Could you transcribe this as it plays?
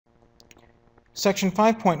Section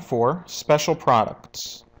 5.4, Special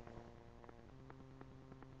Products.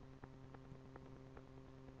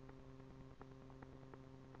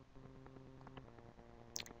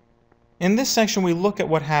 In this section, we look at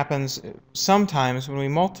what happens sometimes when we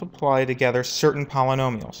multiply together certain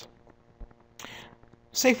polynomials.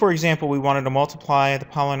 Say, for example, we wanted to multiply the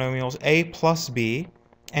polynomials a plus b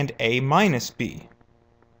and a minus b.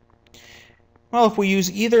 Well, if we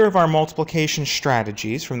use either of our multiplication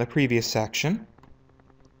strategies from the previous section,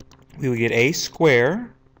 we would get a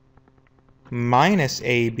squared minus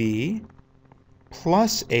ab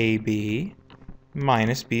plus ab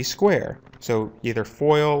minus b squared. So either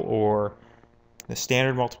FOIL or the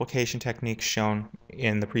standard multiplication techniques shown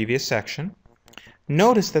in the previous section.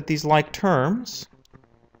 Notice that these like terms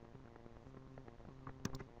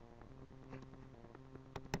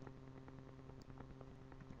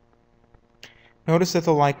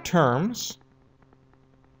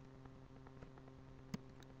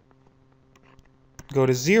go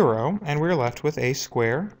to 0, and we're left with a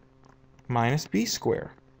squared minus b squared.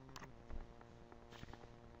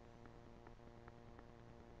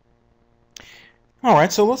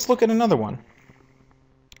 Alright, so let's look at another one.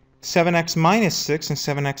 7x minus 6 and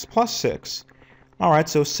 7x plus 6. Alright,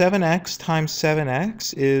 so 7x times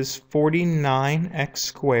 7x is 49x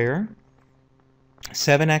squared.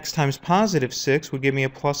 7x times positive 6 would give me a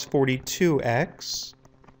plus 42x.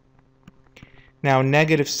 Now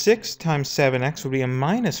negative 6 times 7x would be a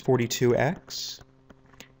minus 42x.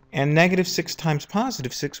 And negative 6 times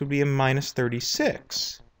positive 6 would be a minus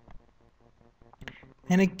 36.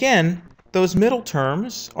 And again, those middle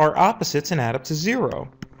terms are opposites and add up to 0.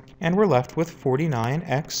 And we're left with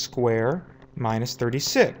 49x squared minus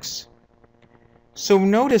 36. So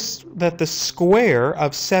notice that the square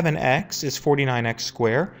of 7x is 49x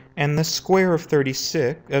squared, and the square of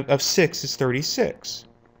 6 is 36.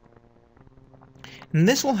 And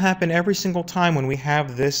this will happen every single time when we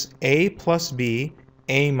have this a plus b,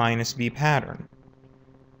 a minus b pattern.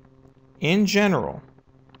 In general,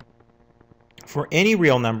 for any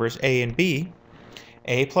real numbers a and b,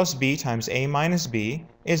 a plus b times a minus b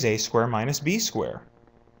is a squared minus b squared.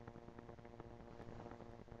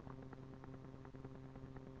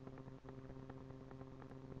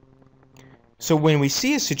 So when we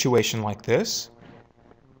see a situation like this,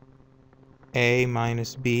 a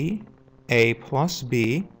minus b, a plus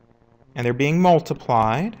b, and they're being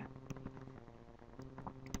multiplied,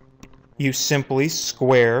 you simply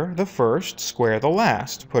square the first, square the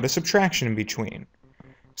last, put a subtraction in between.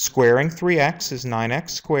 Squaring 3x is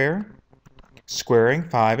 9x squared. Squaring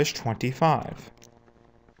 5 is 25.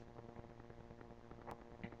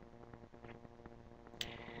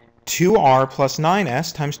 Two r plus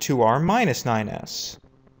 9s times 2r minus 9s.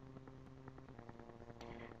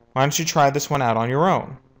 Why don't you try this one out on your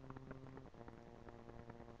own?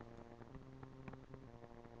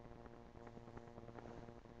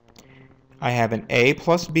 I have an a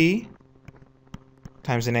plus b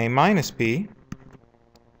times an a minus b.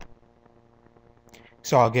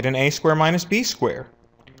 So I'll get an a squared minus b squared.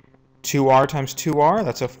 2r times 2r,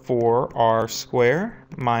 that's a 4r squared,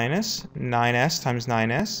 minus 9s times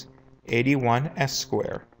 9s, 81s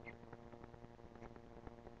squared.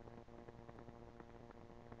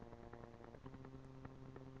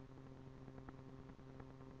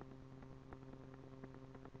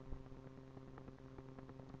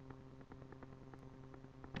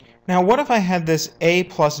 Now what if I had this a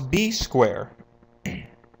plus b squared?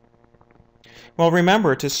 Well,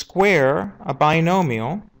 remember, to square a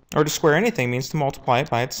binomial, or to square anything, means to multiply it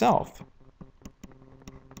by itself.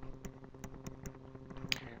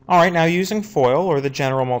 Alright, now using FOIL, or the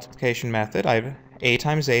general multiplication method, I have a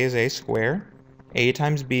times a is a squared, a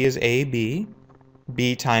times b is ab,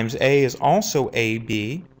 b times a is also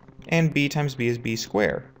ab, and b times b is b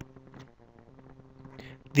squared.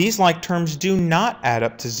 These like terms do not add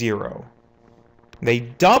up to 0. They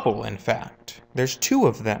double, in fact. There's two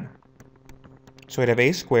of them. So I'd have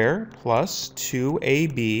a squared plus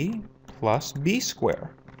 2ab plus b squared.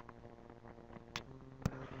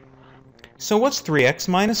 So what's 3x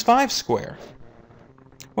minus 5 squared?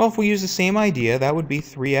 Well, if we use the same idea, that would be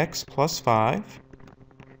 3x plus 5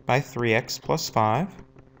 by 3x plus 5.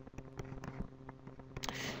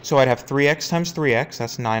 So I'd have 3x times 3x,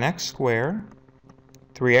 that's 9x squared.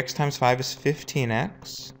 3x times 5 is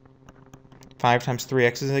 15x. 5 times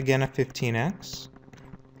 3x is again a 15x.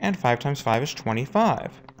 And 5 times 5 is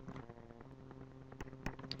 25.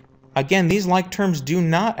 Again, these like terms do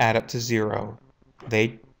not add up to 0.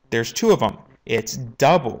 There's two of them. It's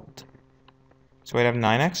doubled. So we'd have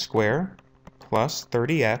 9x squared plus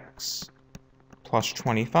 30x plus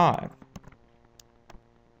 25.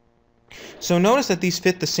 So notice that these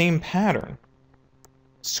fit the same pattern.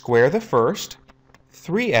 Square the first.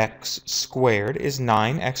 3x squared is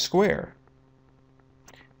 9x squared.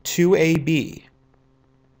 2ab.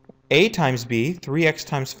 A times b, 3x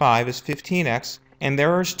times 5 is 15x, and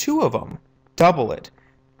there's two of them. Double it.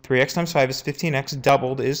 3x times 5 is 15x,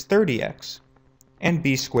 doubled is 30x. And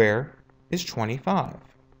b squared is 25.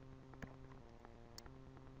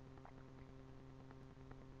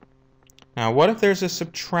 Now, what if there's a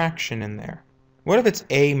subtraction in there? What if it's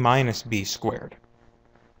a minus b squared?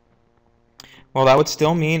 Well, that would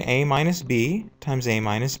still mean a minus b times a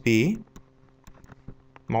minus b.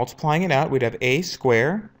 Multiplying it out, we'd have a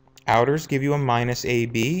squared. Outers give you a minus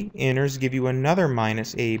ab, inners give you another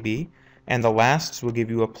minus ab, and the lasts will give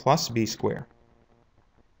you a plus b squared.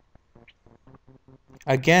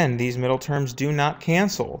 Again, these middle terms do not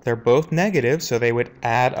cancel. They're both negative, so they would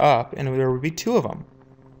add up, and there would be two of them.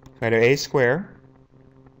 So I'd have a squared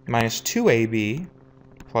minus 2ab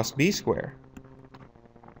plus b squared.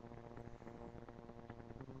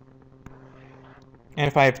 And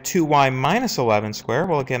if I have 2y minus 11 squared,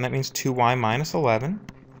 well, again, that means 2y minus 11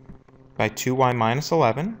 by 2y minus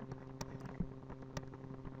 11.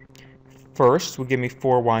 First would give me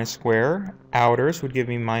 4y squared. Outers would give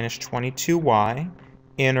me minus 22y.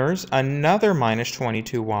 Inners, another minus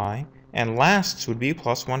 22y. And lasts would be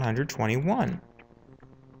plus 121.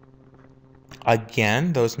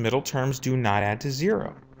 Again, those middle terms do not add to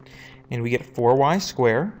 0. And we get 4y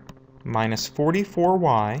squared minus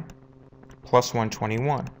 44y plus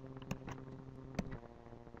 121.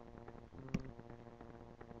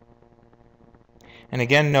 And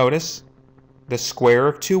again, notice the square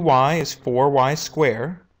of 2y is 4y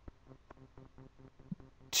squared.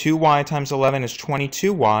 2y times 11 is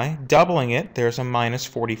 22y. Doubling it, there's a minus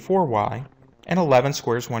 44y. And 11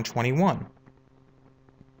 squares 121.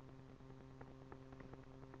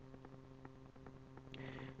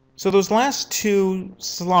 So those last two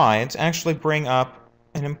slides actually bring up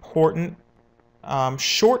an important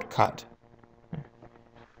shortcut.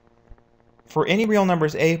 For any real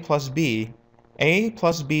numbers a plus b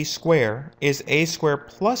squared is a squared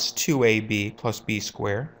plus 2ab plus b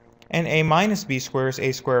squared, and a minus b squared is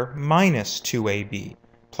a squared minus 2ab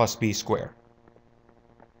plus b squared.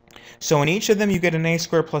 So in each of them you get an a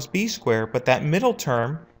squared plus b squared, but that middle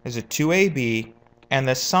term is a 2ab, and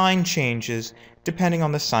the sign changes depending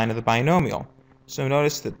on the sign of the binomial. So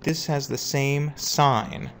notice that this has the same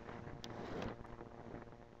sign.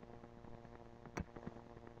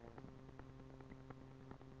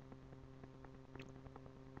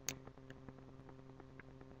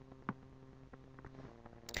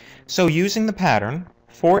 So using the pattern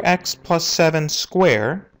 4x plus 7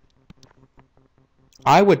 squared,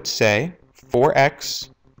 I would say 4x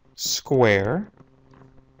squared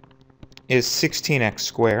is 16x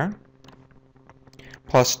squared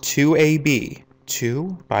plus 2ab,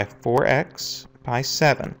 2 by 4x by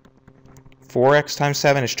 7. 4x times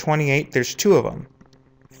 7 is 28. There's two of them.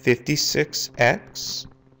 56x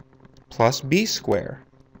plus b squared.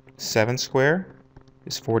 7 squared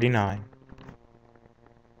is 49.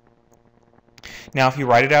 Now, if you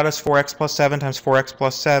write it out as 4x plus 7 times 4x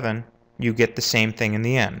plus 7, you get the same thing in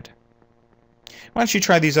the end. Why don't you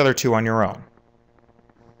try these other two on your own?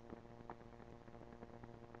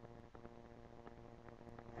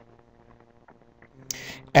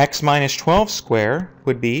 X minus 12 squared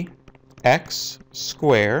would be x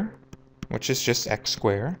squared, which is just x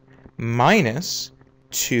squared, minus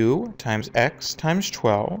 2 times x times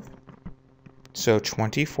 12, so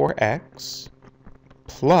 24x,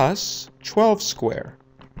 plus 12 squared,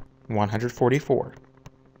 144.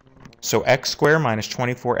 So x squared minus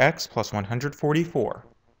 24x plus 144.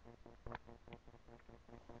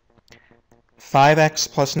 5x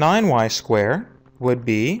plus 9y squared would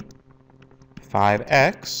be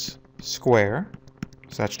 5x squared,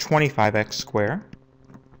 so that's 25x squared,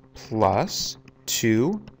 plus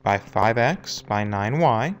 2 by 5x by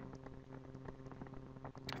 9y.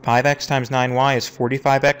 5x times 9y is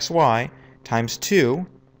 45xy, times 2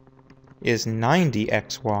 is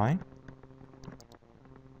 90xy,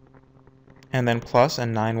 and then plus a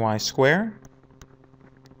 9y squared,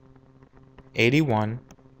 81y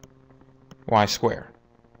squared.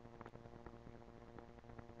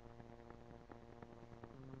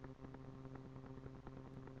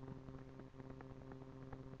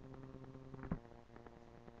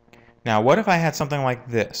 Now, what if I had something like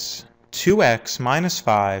this? 2x minus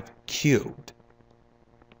 5 cubed.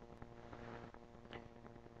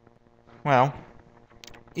 Well,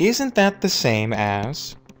 isn't that the same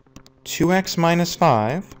as 2x minus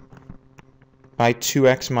 5 by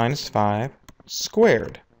 2x minus 5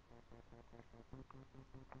 squared?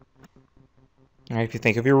 All right, if you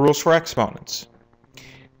think of your rules for exponents.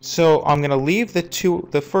 So I'm going to leave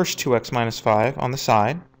the first 2x minus 5 on the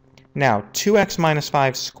side. Now 2x minus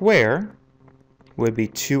 5 square would be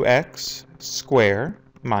 2x square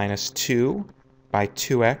minus 2 by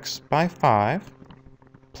 2x by 5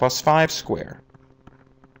 plus 5 square,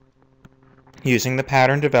 using the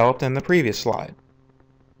pattern developed in the previous slide,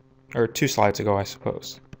 or 2 slides ago, I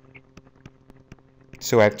suppose.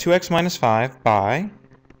 So I have 2x minus 5 by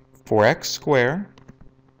 4x squared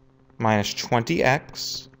minus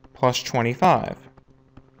 20x plus 25.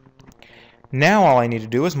 Now all I need to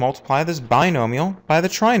do is multiply this binomial by the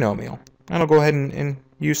trinomial. And I'll go ahead and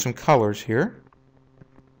use some colors here.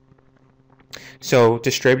 So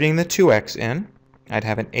distributing the 2x in, I'd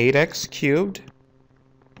have an 8x cubed,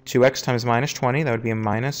 2x times minus 20, that would be a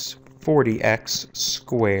minus 40x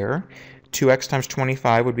squared. 2x times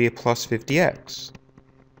 25 would be a plus 50x.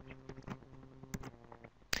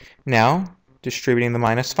 Now, distributing the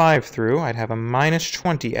minus 5 through, I'd have a minus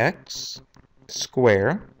 20x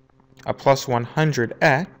squared, a plus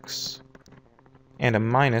 100x, and a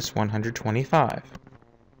minus 125.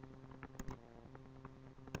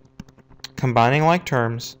 Combining like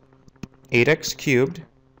terms, 8x cubed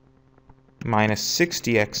minus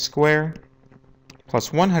 60x squared plus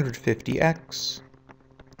 150x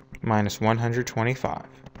minus 125.